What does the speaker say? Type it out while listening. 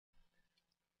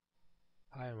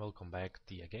Hi and welcome back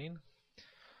T again.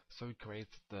 So we create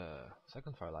the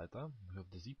second firelighter, we have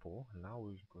the Z-pole, and now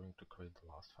we're going to create the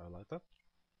last firelighter,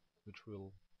 which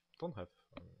will don't have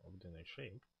an ordinary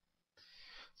shape.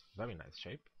 It's a very nice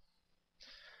shape.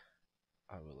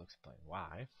 I will explain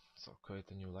why. So create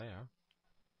a new layer,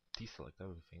 deselect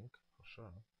everything for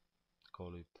sure,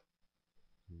 call it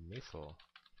missile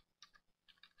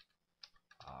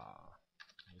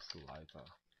lighter.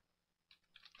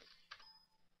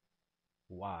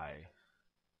 Why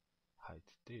hide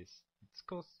this? It's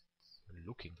because it's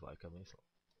looking like a missile.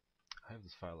 I have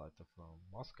this firelighter from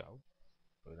Moscow,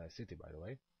 very nice city by the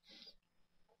way.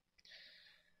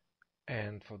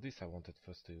 And for this I wanted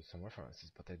first to use some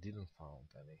references, but I didn't find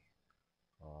any.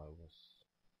 I was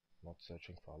not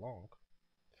searching for long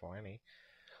for any.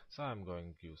 So I'm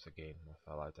going to use again my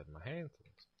firelighter in my hand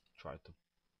and try to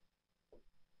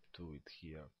do it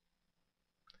here.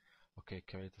 Okay,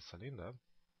 create a cylinder.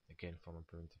 Again from a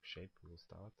primitive shape we will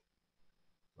start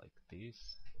like this.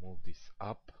 Move this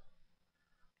up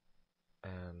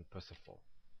and press F4.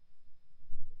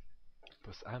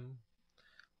 Press M,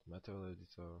 material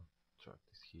editor, drag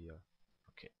this here.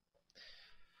 Okay.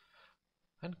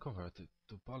 And convert it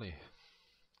to poly.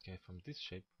 Okay, from this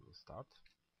shape we will start.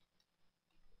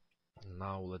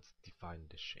 Now let's define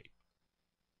the shape.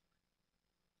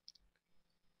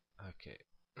 Okay,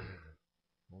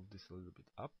 move this a little bit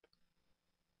up.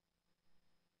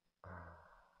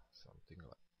 Something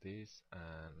like this,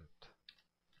 and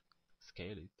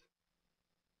scale it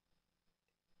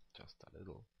just a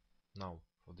little. Now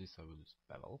for this I will use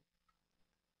bevel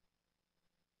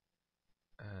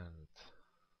and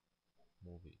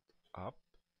move it up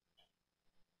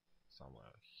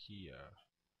somewhere here,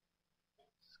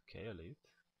 scale it,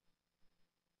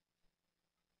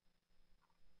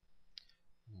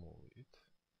 move it,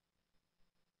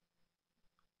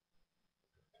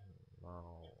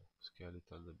 now scale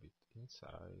it a little bit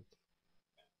inside,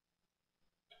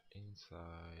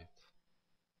 inside,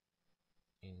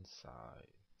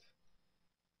 inside,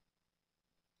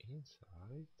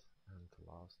 inside, and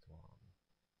the last one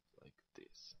like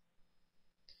this.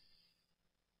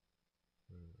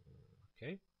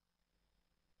 Okay.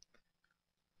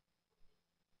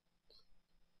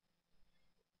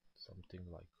 Something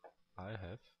like I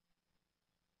have.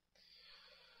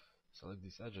 Select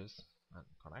these edges and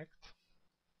connect.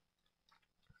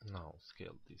 Now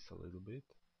scale this a little bit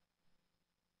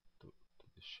to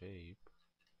the shape.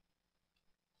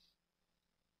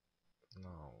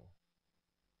 Now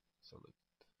select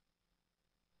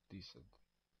this and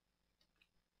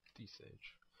this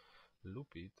edge,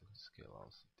 loop it and scale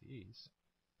also this.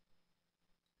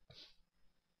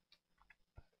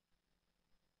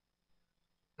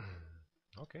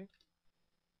 Okay.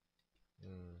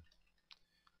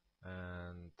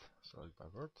 And select by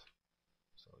vert,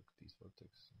 select these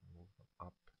vertex and move them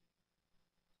up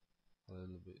a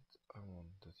little bit. I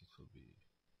want that it will be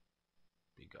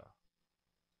bigger.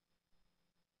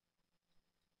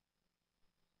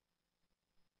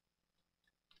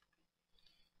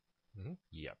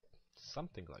 Yep,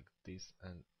 something like this,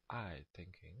 and I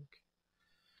thinking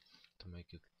to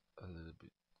make it a little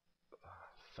bit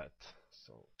fat.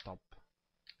 So top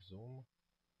zoom,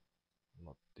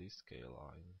 not this scale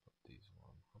line, but this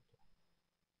one.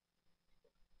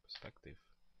 Perspective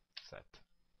set.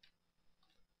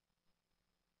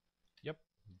 Yep,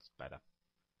 it's better.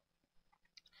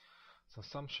 So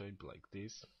some shape like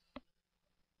this,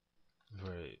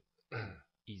 very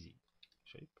easy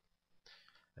shape.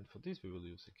 And for this we will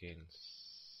use again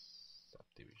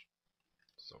subdivision.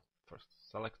 So first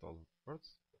select all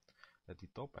words at the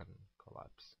top and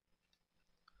collapse.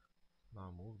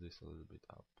 Now move this a little bit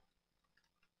up.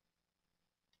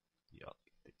 Yeah,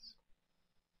 like this.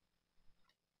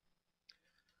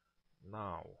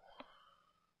 Now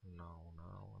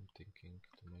I'm thinking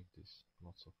to make this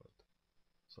not so fat.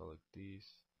 Select these,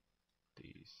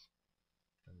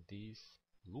 and these,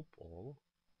 loop all.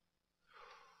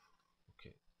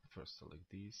 Okay, first select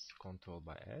these, control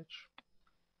by edge,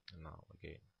 and now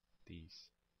again these,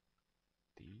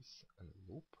 and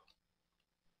loop,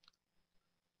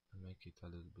 and make it a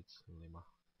little bit slimmer.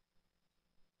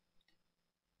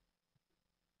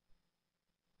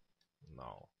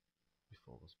 Now,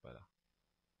 before was better.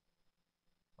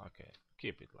 Okay,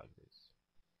 keep it like this,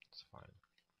 it's fine.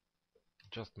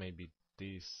 Just maybe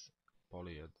this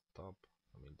poly at the top,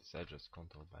 I mean this edges,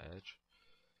 control by edge,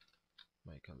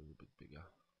 make a little bit bigger.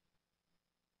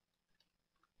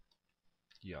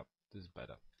 Yep, this is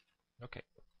better. Okay.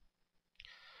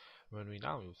 When we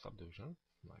now use subdivision,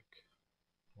 like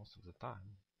most of the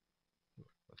time,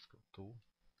 let's go to,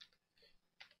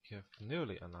 you have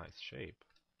nearly a nice shape.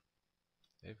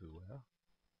 everywhere.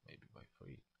 Maybe by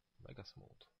 3. Mega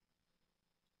smooth.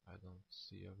 I don't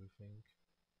see everything.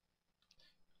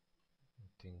 I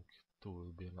think 2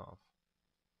 will be enough.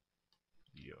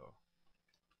 Yeah.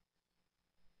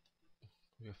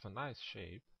 We have a nice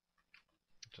shape.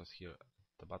 Just here at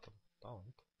the bottom.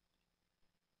 Don't.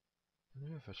 And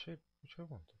we have a shape which I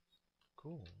wanted.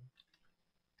 Cool.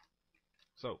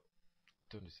 So,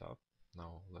 turn this up.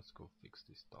 Now let's go fix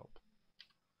this top.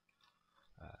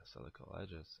 Select all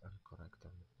edges and connect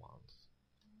them once.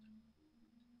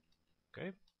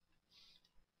 Okay.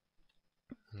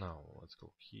 Now let's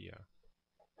go here.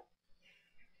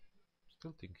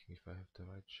 Still thinking if I have the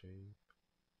right shape.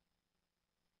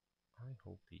 I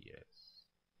hope yes.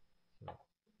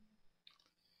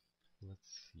 Let's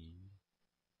see.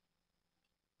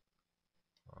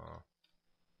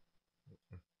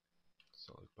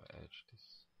 Select by edge.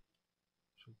 This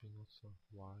should be not so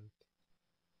wide.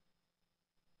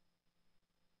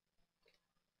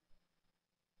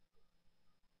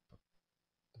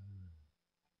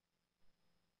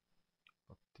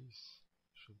 But this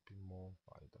should be more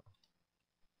wider.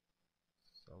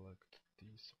 Select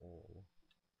these all.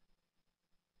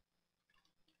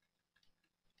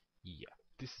 Yeah,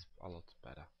 this is a lot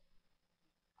better.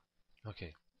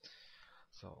 Okay,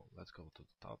 so let's go to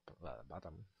the top,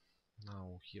 bottom.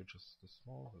 Now here just a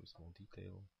very small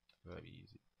detail, very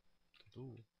easy to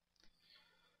do.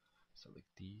 Select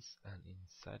these and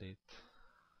insert it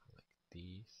like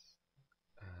this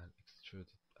and extrude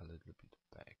it a little bit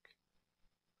back.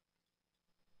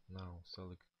 Now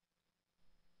select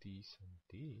these and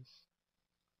these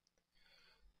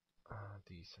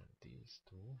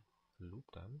to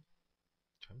loop them,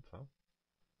 chamfer,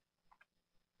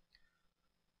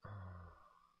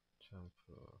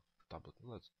 double.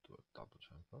 Let's do a double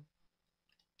chamfer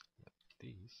like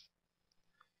this.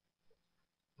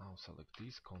 Now select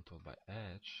this, control by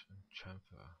edge and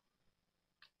chamfer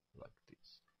like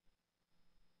this.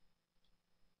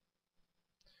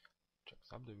 Check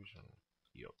subdivision.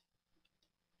 Yup.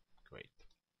 Great.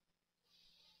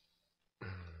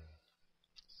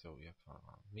 So we have a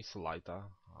missile lighter,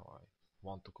 how I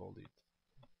want to call it.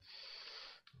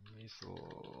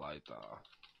 Missile lighter.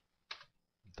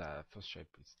 The first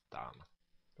shape is done.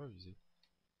 Very easy.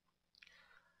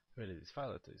 Really, this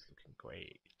Firelighter is looking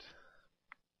great.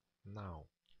 Now,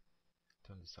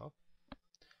 turn this off.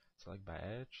 Select by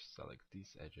edge, select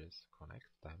these edges, connect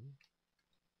them.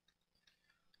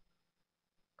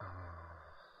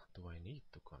 Do I need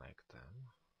to connect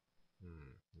them?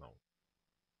 No.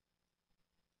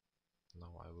 No,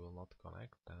 I will not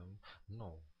connect them.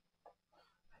 No.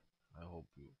 I hope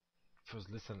you first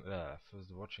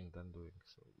watching, then doing.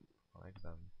 So connect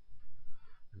them.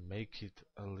 Make it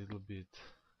a little bit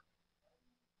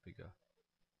bigger.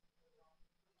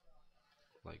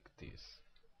 Like this.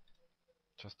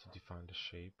 Just to define the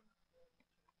shape.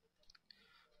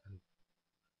 And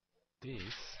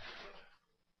this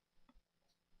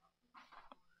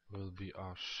will be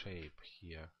our shape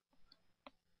here.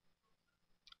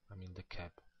 I mean the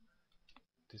cap.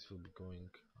 This will be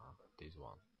going, this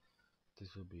one.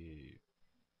 This will be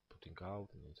putting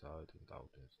out and inside and out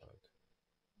inside.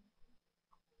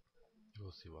 You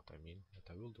will see what I mean, what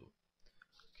I will do.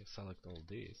 Okay, select all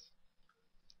this.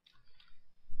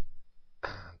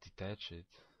 Detach it.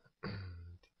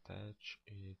 Detach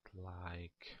it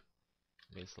like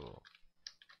missile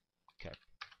cap.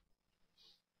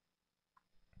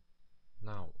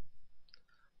 Now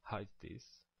hide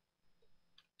this.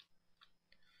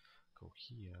 Go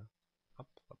here, up,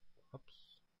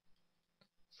 ups.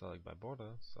 Select by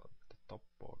border, select the top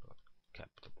border, cap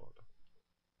the border.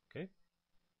 Okay.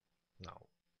 Now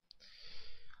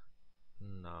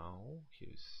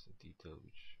here's a detail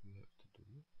which we have to do.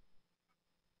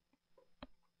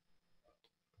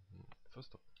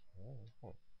 First of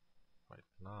all, right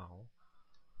now,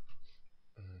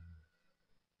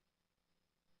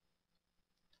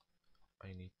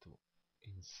 I need to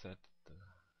insert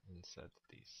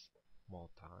this more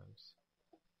times.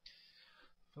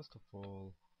 First of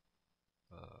all,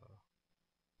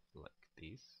 like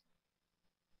this,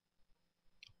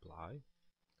 apply.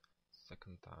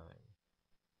 Second time,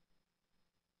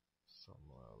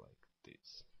 somewhere like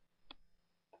this.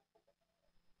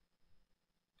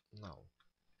 Now,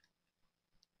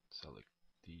 select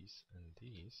these and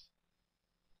these.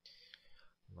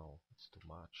 No, it's too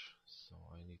much, so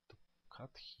I need to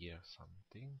cut here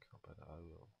something, but I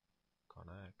will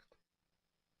connect.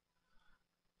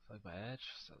 Select by edge,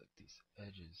 select these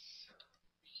edges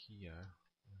here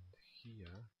and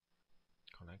here,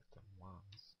 connect them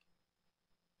once.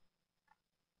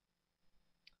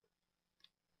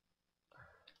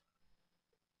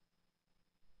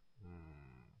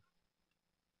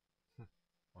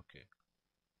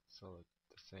 select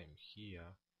the same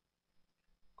here,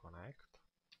 connect.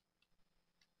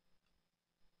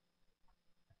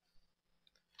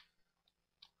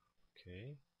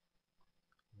 Okay,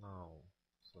 now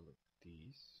select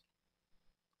these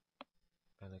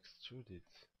and extrude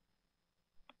it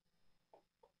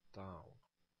down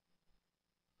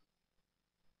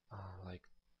like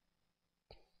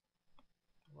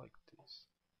this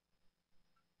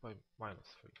by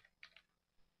 -3.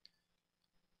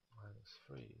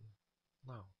 -3.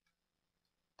 Now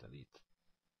delete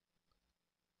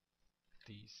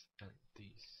these and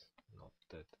these, not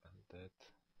that and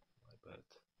that, my bad.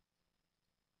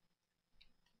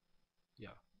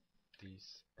 Yeah,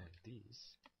 these and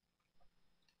these.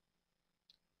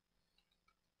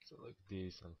 Select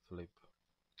these and flip.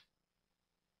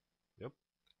 Yep.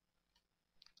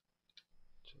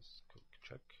 Just quick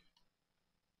check.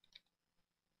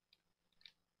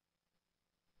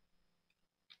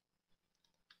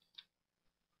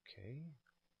 Okay,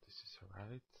 this is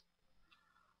right.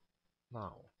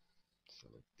 Now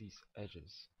select these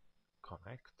edges,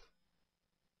 connect,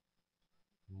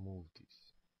 move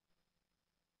this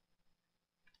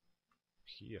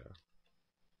here,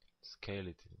 scale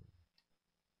it in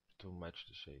to match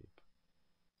the shape.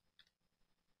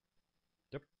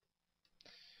 Yep,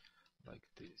 like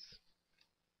this.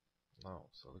 Now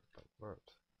select by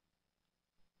word.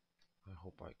 I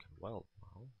hope I can weld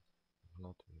now,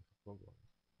 not with a program.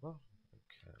 Well, I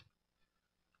can.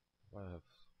 I have,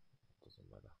 doesn't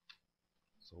matter.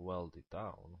 So weld it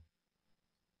down.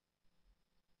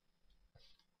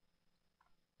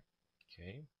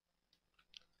 Okay.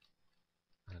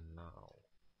 And now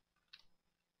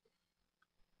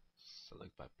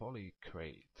select by poly,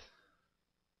 create.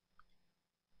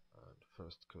 And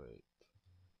first create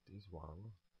this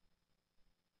one.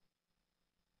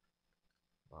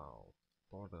 Now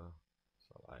border,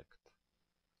 select.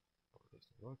 Border is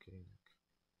not working.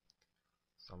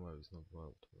 Somewhere is not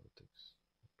weld vertex.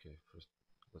 Okay, first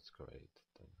let's create,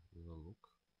 then we will look.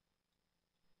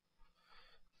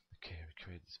 Okay, we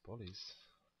create these polys.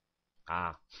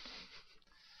 Ah!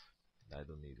 I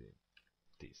don't need it.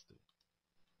 These two.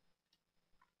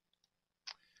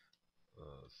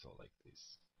 So like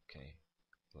this. Okay,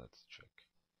 let's check.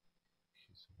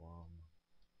 Here's one,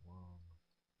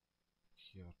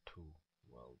 here two,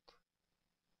 weld.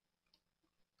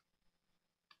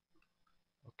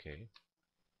 Okay,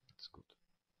 that's good.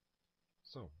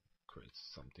 So, create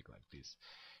something like this.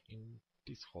 In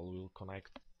this hole we'll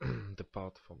connect the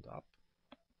part from the up.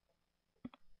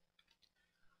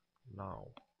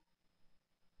 Now,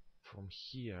 from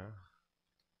here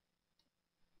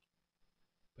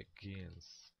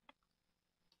begins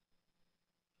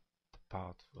the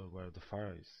part where the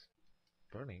fire is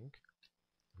burning,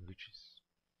 which is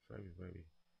very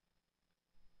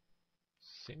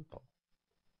simple.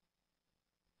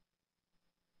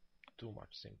 Too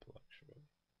much simple actually.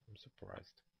 I'm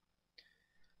surprised.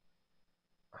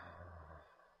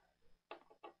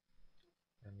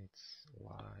 And it's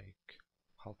like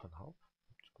half and half.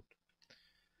 It's good.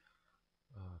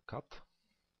 Cut.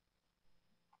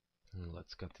 And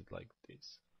let's cut it like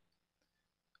this.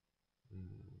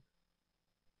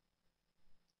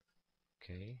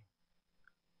 Okay.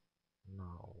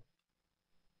 Now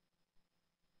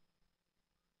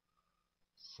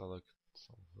select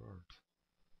some word,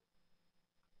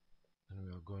 and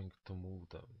we are going to move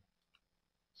them.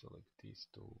 Select these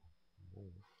two,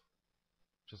 move.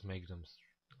 Just make them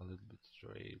a little bit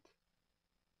straight.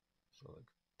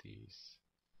 Select these,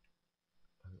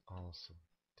 and also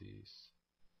this.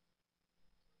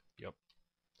 Yep,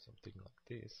 something like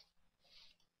this.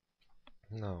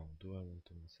 Now, do I want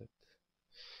to inset?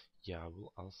 Yeah, I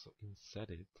will also inset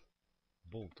it,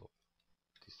 both of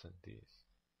this and this,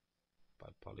 by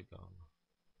polygon,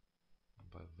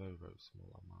 by very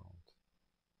small amount.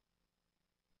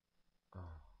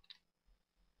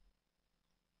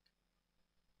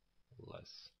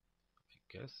 Less, I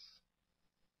guess.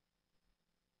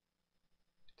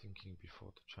 Thinking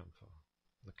before the chamfer.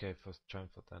 Okay, first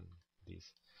chamfer, then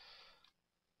this.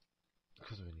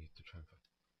 Because we need to chamfer.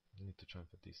 We need to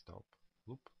chamfer this top.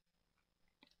 Whoop.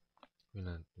 We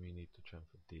need to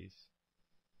chamfer this.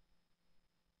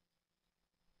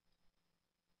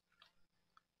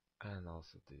 And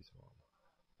also this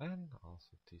one. And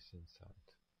also this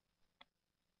inside.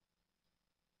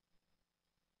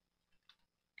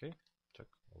 Okay, check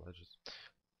all edges.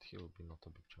 Here will be not a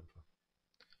big chamfer.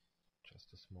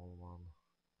 Just a small one.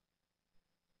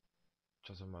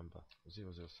 Just remember,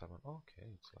 007. Okay,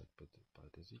 it's like by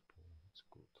the zippo. It's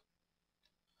good.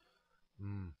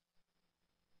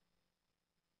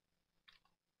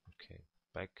 Okay,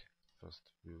 back.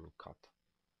 First we will cut.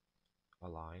 a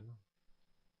line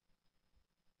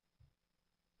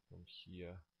from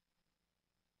here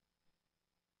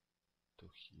to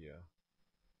here.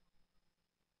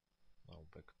 Now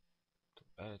back to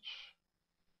edge,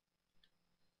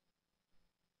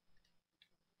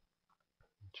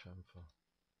 chamfer.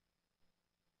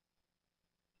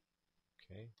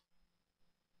 Okay.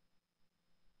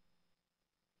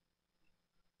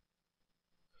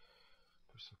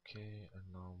 Press OK, and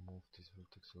now move this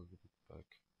vertex a little bit back.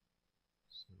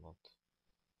 It's not.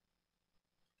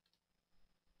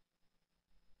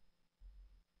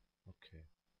 Okay.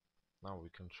 Now we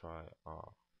can try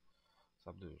our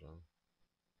subdivision.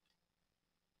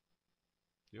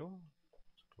 Yo,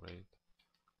 it's great.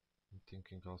 I'm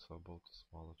thinking also about the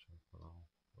smaller chamfer now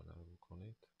when I look on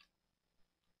it.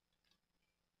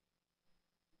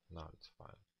 Now it's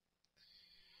fine.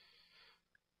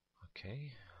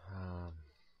 Okay.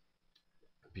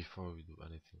 Before we do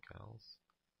anything else,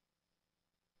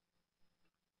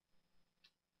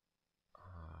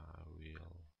 I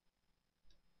will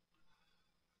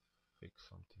fix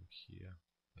something here.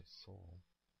 I saw.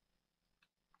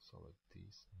 Select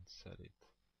this and set it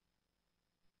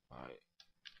by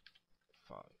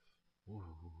 5.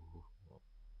 Ooh,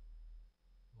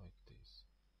 like this.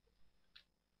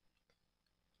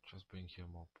 Just bring here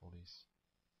more police.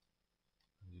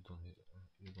 You don't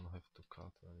have to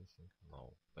cut anything.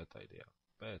 No, bad idea.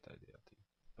 Bad idea, team.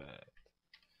 Bad.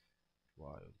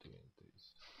 Why are you doing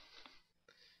this?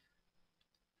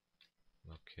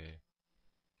 Okay.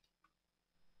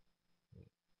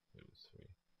 Use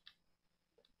 3.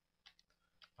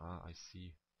 Ah, I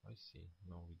see. I see.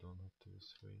 No, we don't have to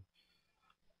use 3.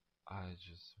 I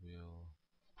just will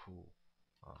pull.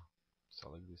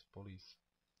 Select this police.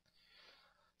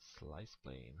 Slice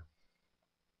plane.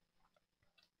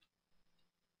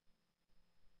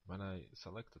 When I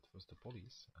selected first the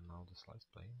police and now the slice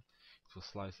plane, it will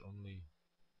slice only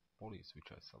police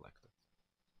which I selected.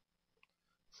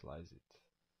 Slice it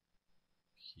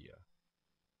here,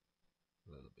 a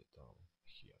little bit down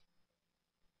here.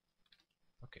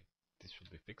 Okay, this should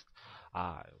be fixed.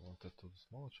 I wanted to do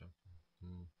smaller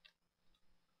chamfer.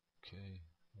 Okay,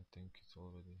 I think it's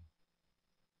already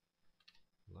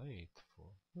late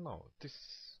for. No,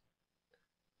 this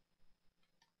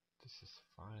is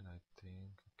fine, I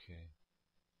think. Okay,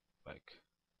 back.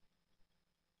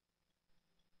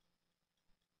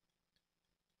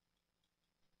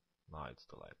 Now it's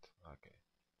too late. Okay,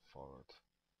 forward.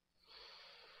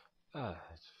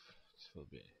 It will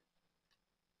be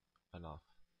enough.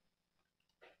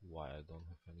 Why I don't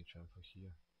have any chamfer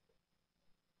here?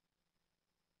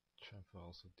 Chamfer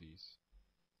also these.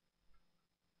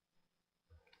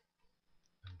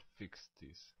 And fix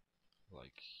this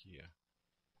like here.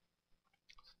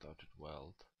 Started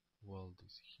weld. Weld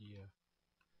is here.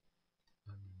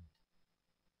 And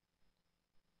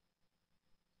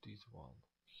this one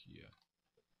here.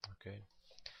 Okay.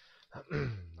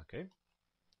 Okay.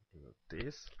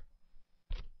 This.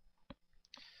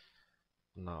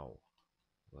 Now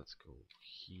let's go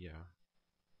here.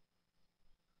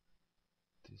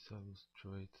 This I will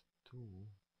straight to.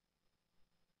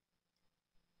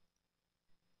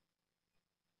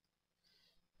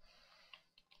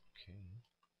 Okay.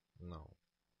 Now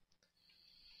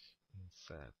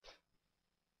insert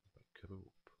by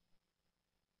group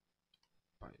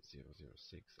by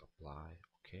 006 apply.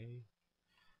 Okay.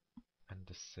 And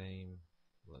the same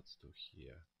let's do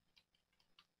here.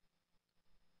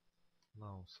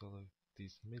 Now select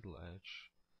this middle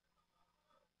edge,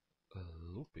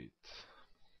 loop it,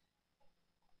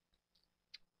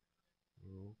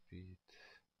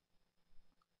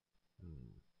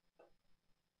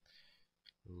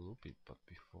 but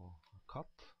before a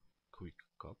cut, quick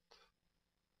cut,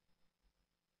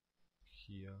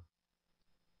 here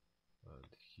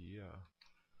and here,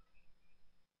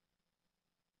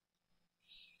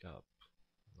 up,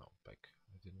 no, back,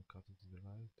 I didn't cut it to the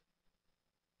right,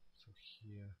 so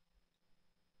here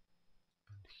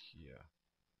and here.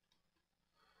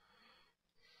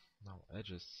 Now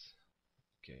edges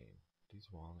again. This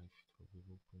one, if it will be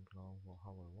looping now, well,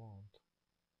 how I want.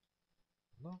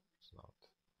 No, it's not.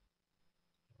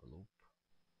 A loop.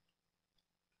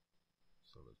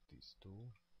 Select these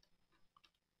two.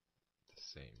 The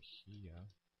same here.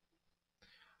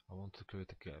 I want to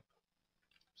create a gap.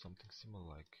 Something similar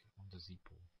like on the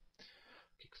Z-pull.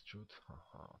 Extrude,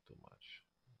 haha, too much.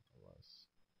 Less.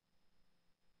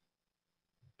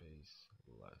 Base,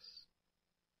 less.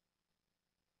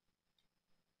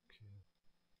 Okay.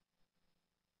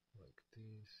 Like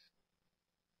this.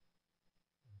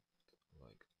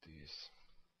 Like this.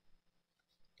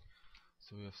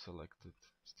 So we have selected,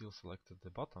 still selected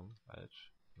the bottom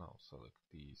edge. Now select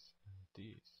these and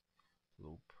these.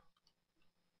 Loop.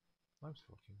 I'm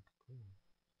working green.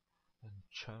 And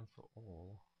chamfer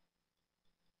all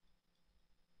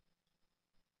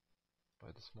by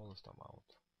the smallest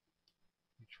amount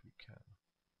which we can.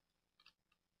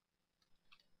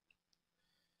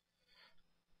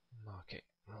 Okay,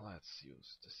 let's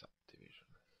use the subdivision.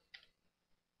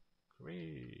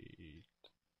 Great!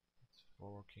 It's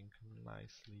working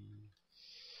nicely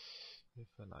with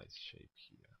a nice shape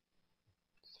here.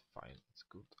 It's fine, it's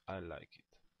good, I like it.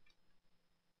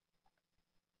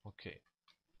 Okay,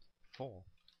 4.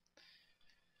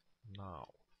 Now,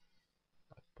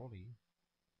 at poly,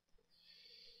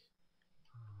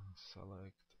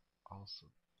 select also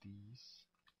these.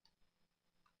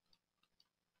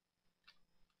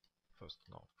 First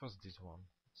this one,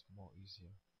 it's more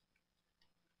easier.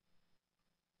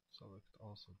 Select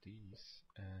also these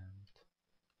and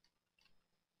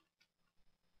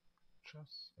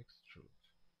just extrude.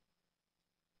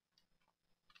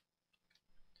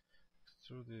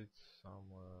 Extrude it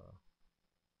somewhere.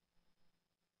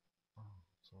 Oh,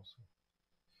 it's also.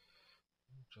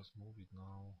 Just move it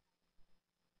now,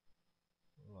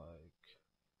 like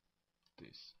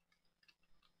this.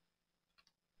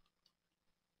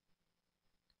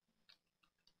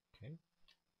 Okay.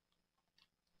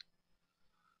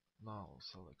 Now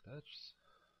select edges.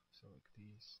 Select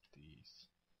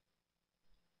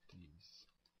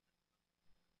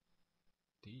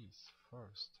these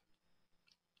first.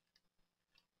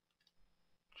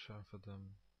 Chamfer them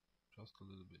just a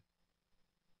little bit,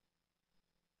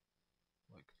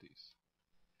 like this.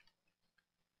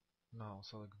 Now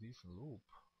select this and loop.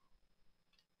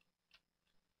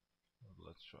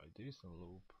 Let's try this and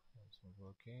loop. It's not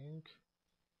working.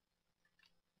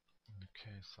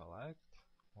 Okay, select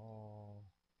all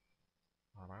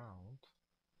around.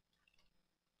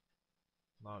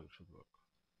 Now it should work.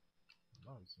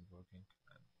 Now it's not working.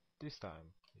 And this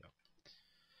time, yeah.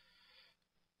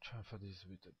 Chamfer this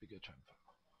with a bigger chamfer,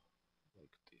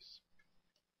 like this.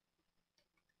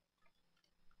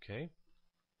 Okay.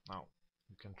 Now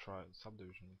you can try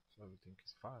subdivision if everything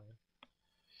is fine.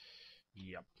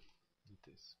 Yep, it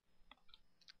is.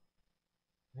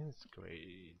 It's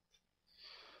great.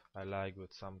 I like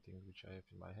with something which I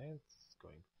have in my hands is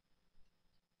going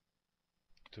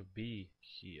to be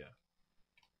here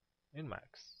in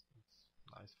max. It's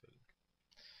nice feeling.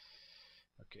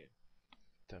 Okay,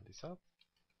 turn this up.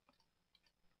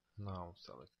 Now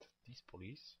select these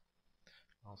police.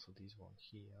 Also this one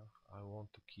here. I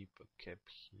want to keep a cap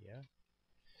here.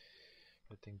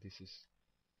 I think this is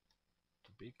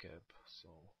too big cap, so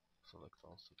select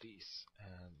also this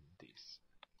and this.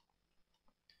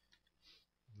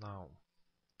 Now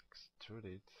extrude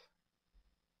it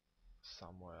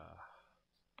somewhere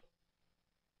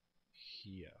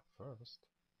here first.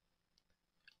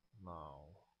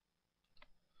 Now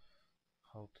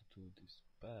how to do this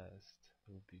best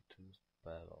will be to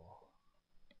bevel.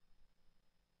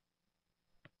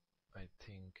 I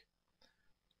think,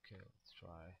 okay, let's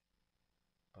try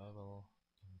bevel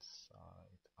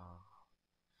inside.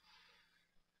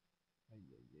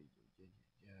 Anyway,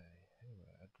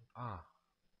 I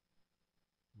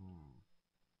don't,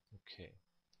 okay,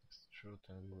 extrude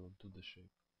and we will do the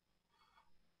shape.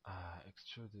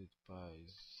 Extrude it by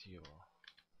 0,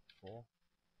 4,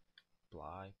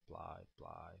 ply.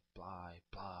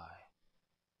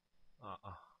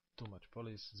 Too much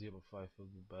polish, 0.5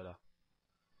 will be better.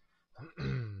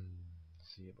 0.5,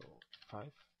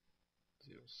 0.6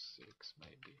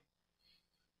 maybe.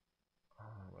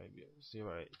 Maybe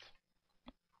 0.8.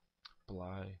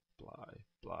 Ply.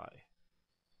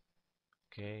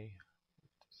 Okay,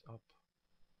 put this up.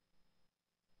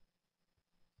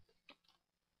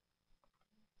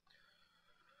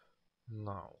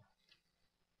 Now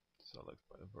select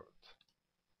by vert.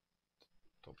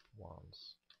 Top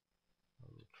ones. I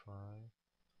will try.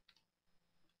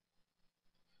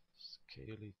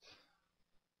 Scale it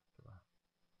like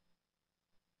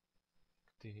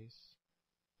this.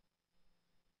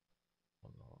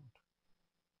 One around.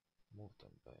 Move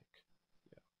them back.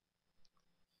 Yeah.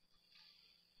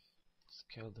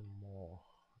 Scale them more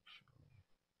actually.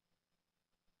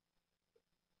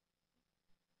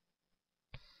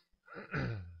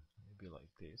 Maybe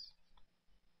like this.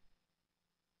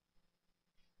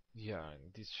 Yeah,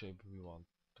 in this shape we want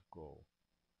to go.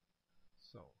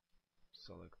 So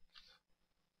select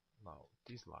now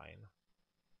this line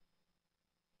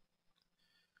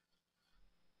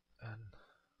and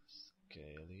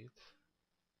scale it.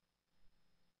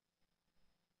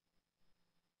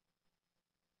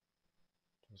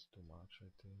 Just too much,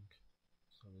 I think.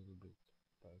 So a little bit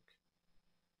back.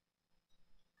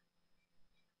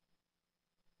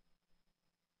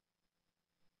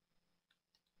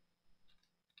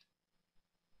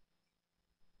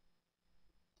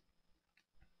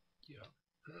 Yeah.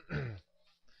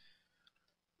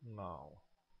 Now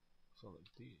select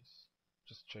these.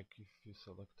 Just check if you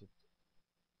selected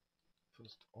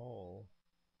first all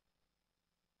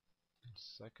and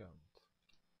second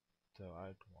the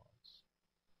right ones.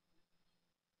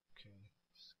 Okay,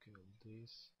 scale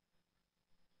this.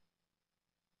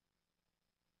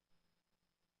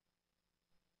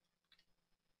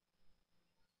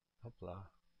 Hopla.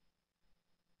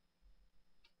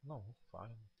 No,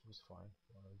 fine. It was fine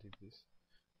when I did this.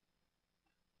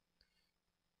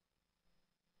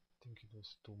 I think it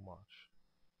was too much.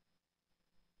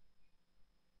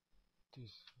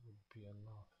 This would be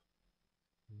enough.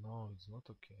 No, it's not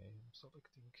okay. I'm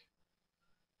selecting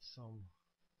some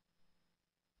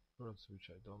words which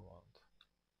I don't want.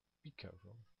 Be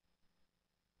careful.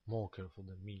 More careful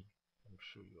than me. I'm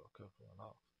sure you are careful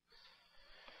enough.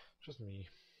 Just me.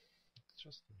 It's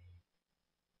just me.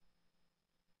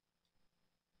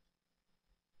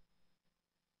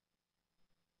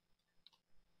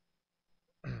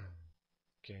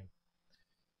 Okay.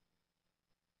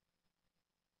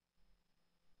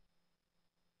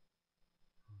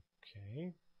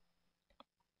 Okay.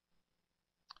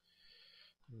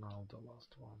 Now the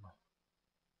last one.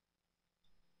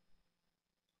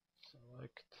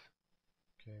 Select.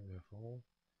 Okay, we have all.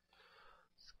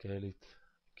 Scale it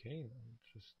again,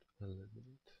 just a little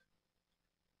bit.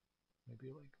 Maybe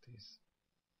like this.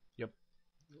 Yep,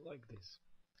 like this.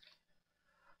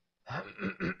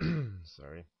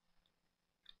 Sorry.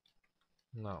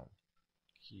 Now,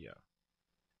 here.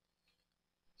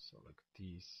 Select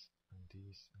these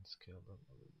and scale them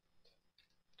a little bit.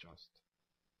 Just.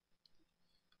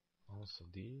 Also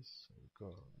these. I'm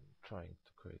trying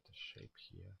to create a shape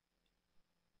here,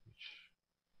 which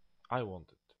I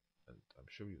wanted, and I'm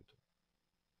sure you do.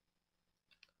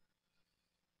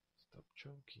 Stop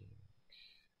joking.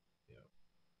 Yeah,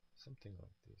 something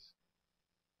like this.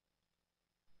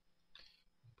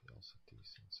 Maybe also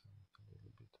this and some a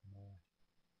little bit more.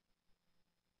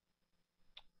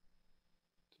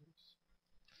 This.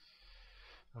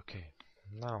 Okay,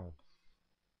 now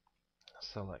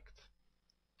select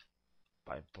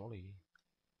by poly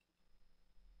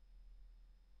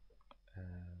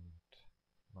and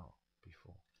no,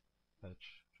 before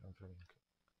edge transferring.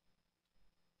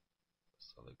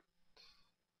 Select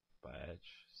by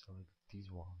edge, select this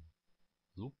one,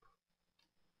 loop,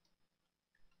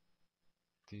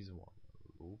 this one,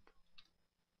 loop,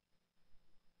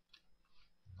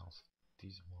 and also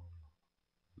this one,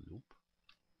 loop,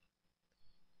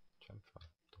 chamfer,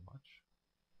 too much.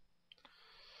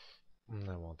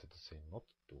 I wanted to say not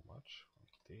too much,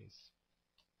 like this.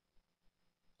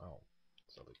 Oh,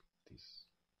 select this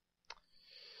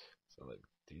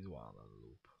one and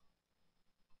loop.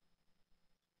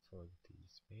 Select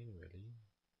this manually.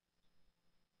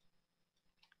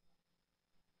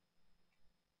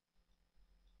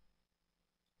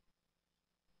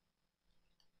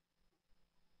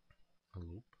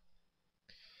 Loop.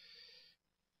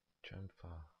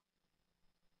 Chamfer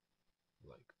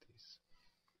like this.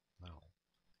 Now,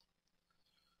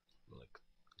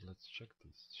 let's check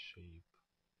this shape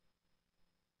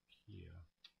here.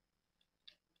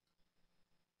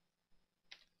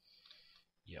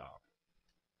 Yeah,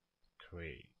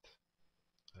 great.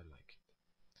 I like it.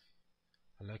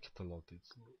 I like it a lot.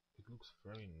 It looks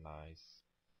very nice.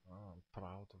 Oh, I'm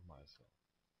proud of myself.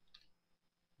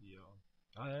 Yeah,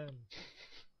 I am.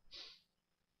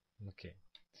 Okay.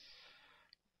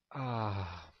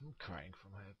 I'm crying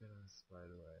from happiness, by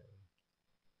the way.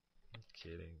 I'm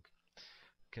kidding.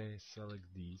 Okay,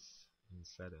 select these and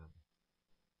set them.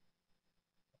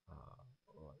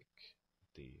 Like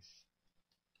this.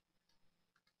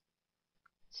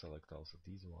 Select also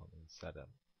these one and set them.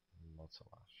 Not so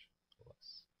much.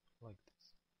 Less. Like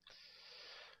this.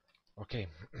 Okay,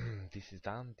 this is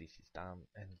done,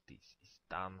 and this is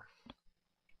done.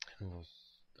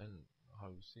 And how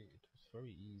you see it was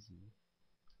very easy.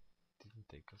 Didn't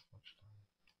take us much time.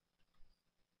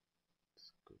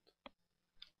 It's good.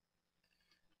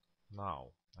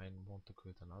 Now I want to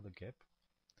create another gap.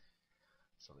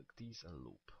 Select these and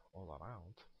loop all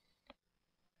around.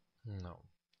 No,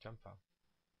 chamfer.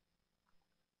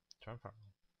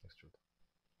 Extrude.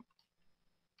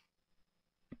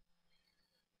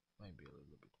 Maybe a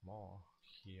little bit more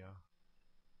here.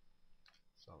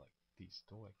 Select these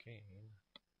two again.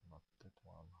 Not that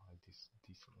one. I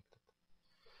deselected.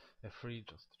 F3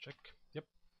 just to check. Yep.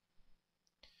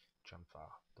 Chamfer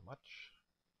too much.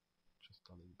 Just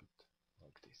a little bit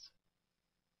like this.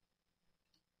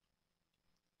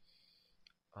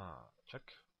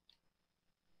 Check.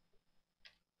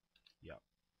 Yeah,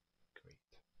 great.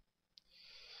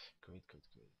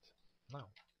 Now,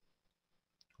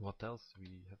 What else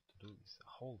we have to do is a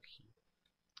hole here.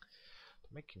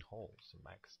 Making holes in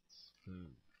magnets.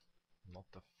 Not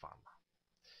a fun.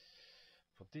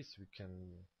 For this we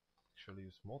can actually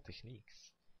use more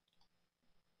techniques.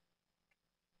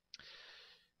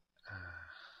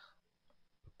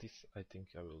 But this I think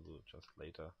I will do just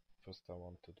later. First I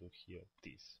want to do here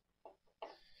this.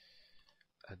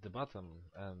 At the bottom,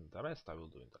 and the rest I will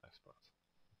do in the next part.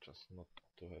 Just not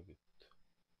to have it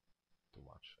too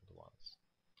much at once.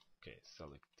 Okay,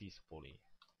 select this poly.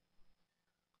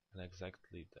 And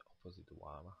exactly the opposite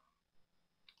one.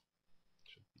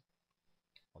 Should be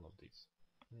one of these.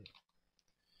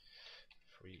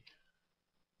 3.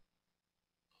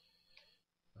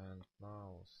 And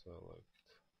now select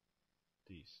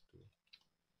these two.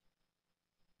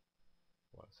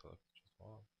 Well, select just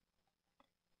one.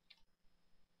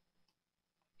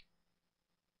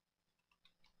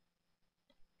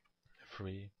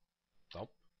 3. Stop.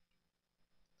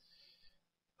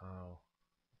 Now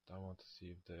I want to see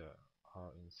if they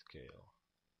are in scale.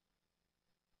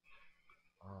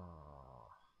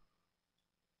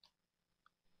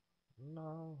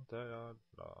 No, they are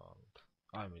not.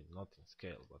 I mean, not in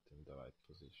scale, but in the right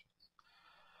positions.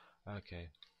 Okay,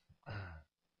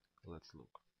 let's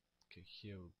look. Okay,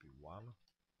 here will be 1.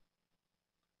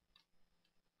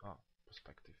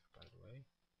 Perspective, by the way.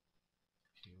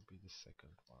 Here will be the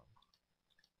second one.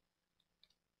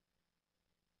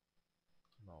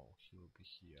 No, he will be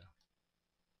here.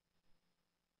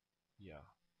 Yeah.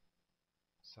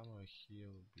 Somewhere here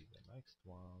will be the next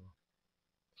one.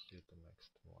 Here the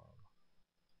next one.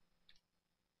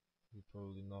 You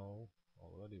probably know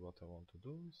already what I want to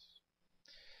do is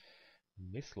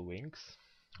missile wings,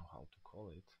 or how to call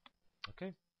it.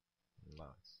 Okay,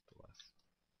 nice, too less.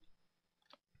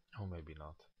 Or maybe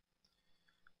not.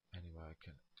 Anyway, I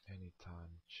can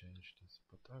anytime change this,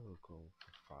 but I will go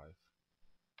for 5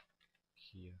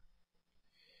 here.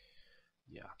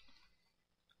 Yeah.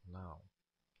 Now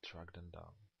drag them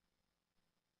down.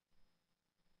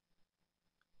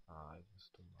 It was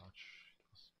too much. It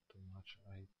was too much,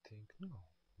 I think. No,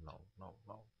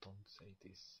 don't say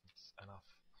this. It's enough.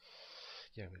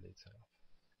 Yeah, really, it's enough.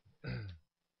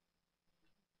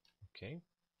 Okay.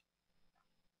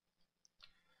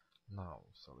 Now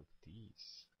select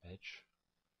this edge,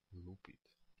 loop it.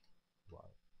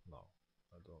 Why? No,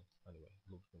 I don't. Anyway,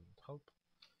 loop won't help.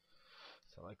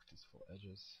 Select this for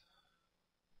edges.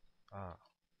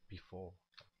 Before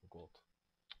I forgot.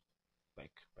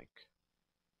 Back.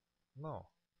 No,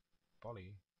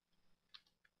 poly.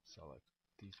 Select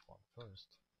this one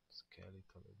first. Scale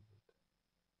it a little bit.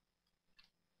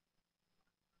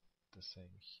 The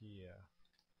same here.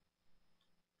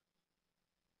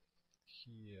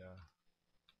 Here.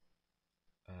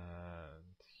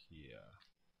 And here.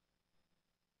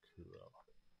 Cool.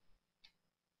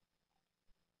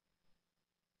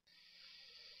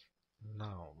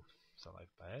 Now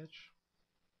select the edge.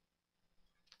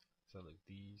 Select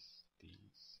these,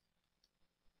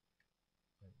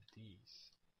 and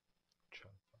these.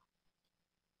 Chamfer.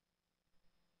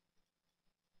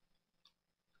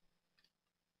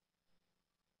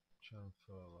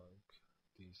 Chamfer like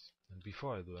this. And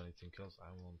before I do anything else,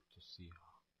 I want to see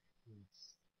how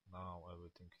it's now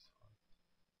everything is fine.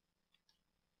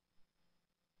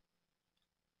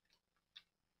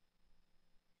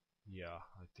 Yeah,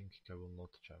 I think I will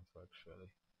not chamfer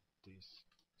actually. This is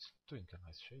doing a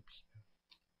nice shape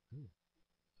here.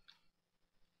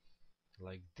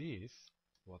 Like this,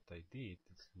 what I did,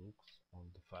 it looks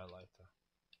on the Firelighter.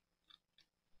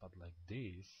 But like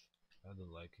this, I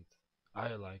don't like it.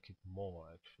 I like it more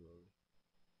actually.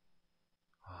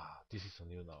 This is on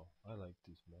you now. I like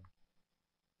this more.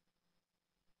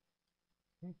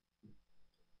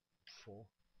 4.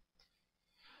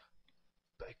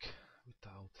 Back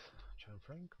without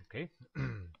chamfering. Okay.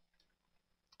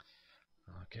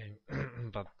 Okay,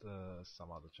 but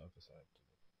some other chamfers I have to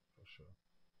do for sure.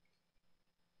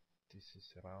 This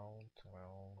is round,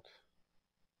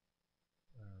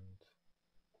 and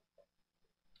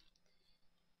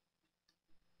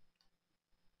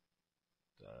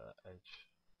the edge.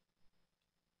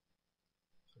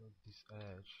 So this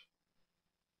edge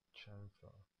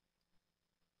chamfer.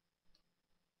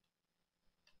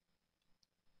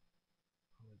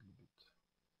 A little bit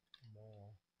more.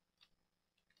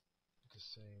 The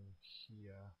same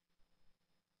here.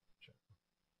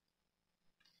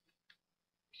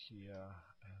 Here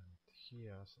and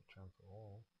here, so chamfer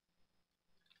all.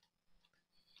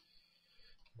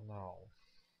 Now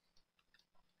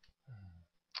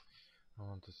I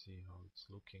want to see how it's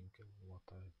looking and what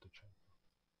I have to chamfer.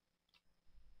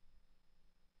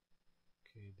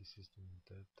 Okay, this is the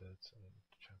that's I need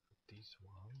to chamfer these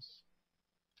ones.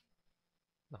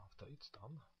 Now after it's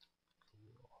done,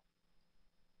 cool.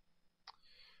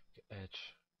 Okay,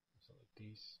 edge, select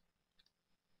these.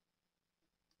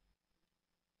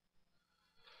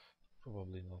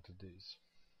 Probably not this.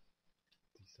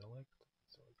 Deselect,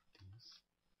 select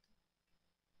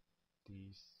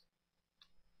these.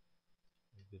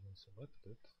 I didn't select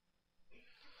it.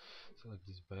 Select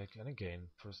this back, and again,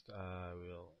 first I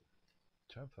will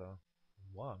chamfer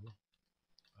one.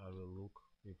 I will look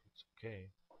if it's okay,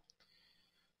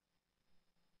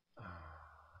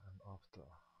 and after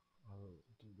I will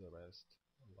do the rest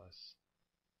less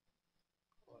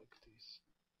like this.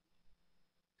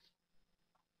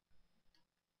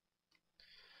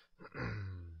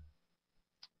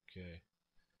 Okay,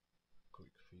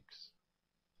 quick fix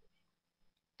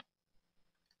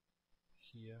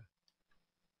here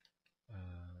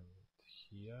and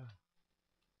here,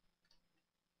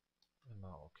 and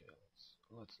now okay,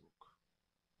 let's look.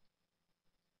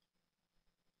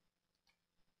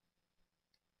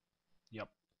 Yep,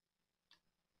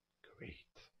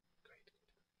 great.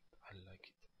 I like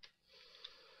it.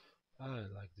 I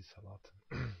like this a lot.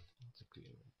 It's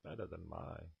better than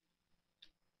mine.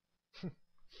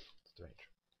 Strange.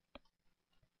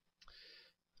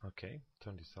 Okay,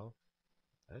 turn this off.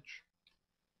 Edge.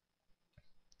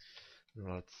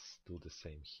 Let's do the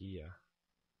same here.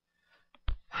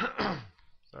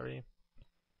 Sorry.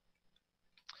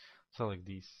 Select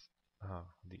these.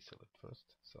 Deselect first.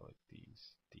 Select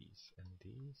these, and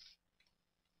these.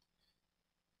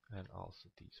 And also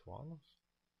these ones.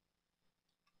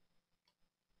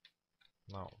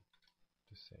 Now,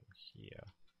 the same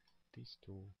here. These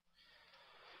two.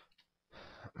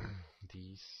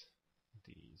 these.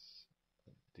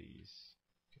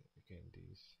 Okay, again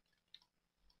these.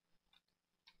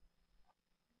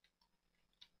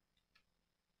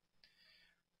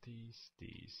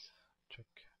 These. Check.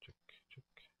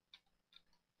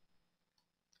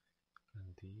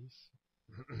 And these.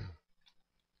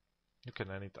 You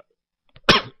can anytime.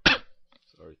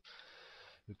 Sorry.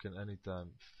 You can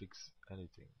anytime fix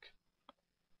anything.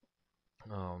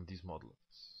 This model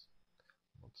is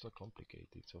not so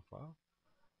complicated so far,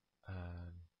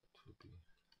 and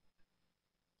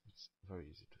it's very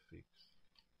easy to fix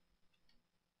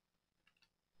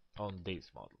on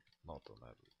this model, not on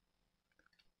every.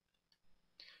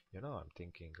 I'm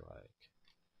thinking like,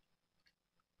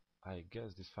 I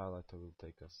guess this Firelighter will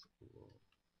take us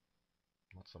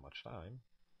not so much time,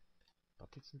 but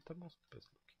it's the most best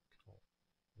looking. Oh,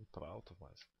 I'm proud of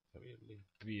myself, really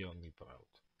beyond me proud.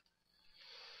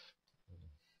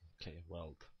 Okay,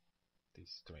 weld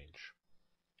these strange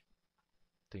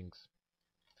things.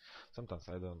 Sometimes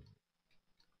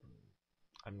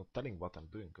I'm not telling what I'm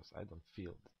doing because I don't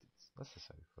feel that it's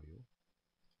necessary for you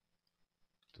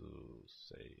to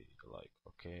say like,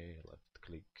 okay, left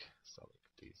click, select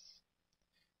this.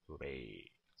 Hooray,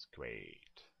 it's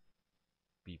great.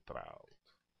 Be proud.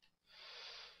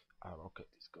 Our rocket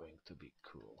is going to be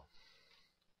cool.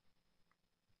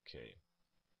 Okay.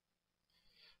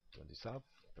 Turn this up,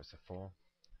 press F4,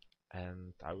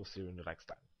 and I will see you in the next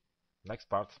time. Next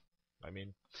part, I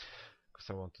mean, because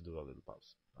I want to do a little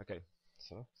pause. Okay,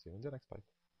 so see you in the next part.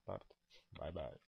 Bye bye.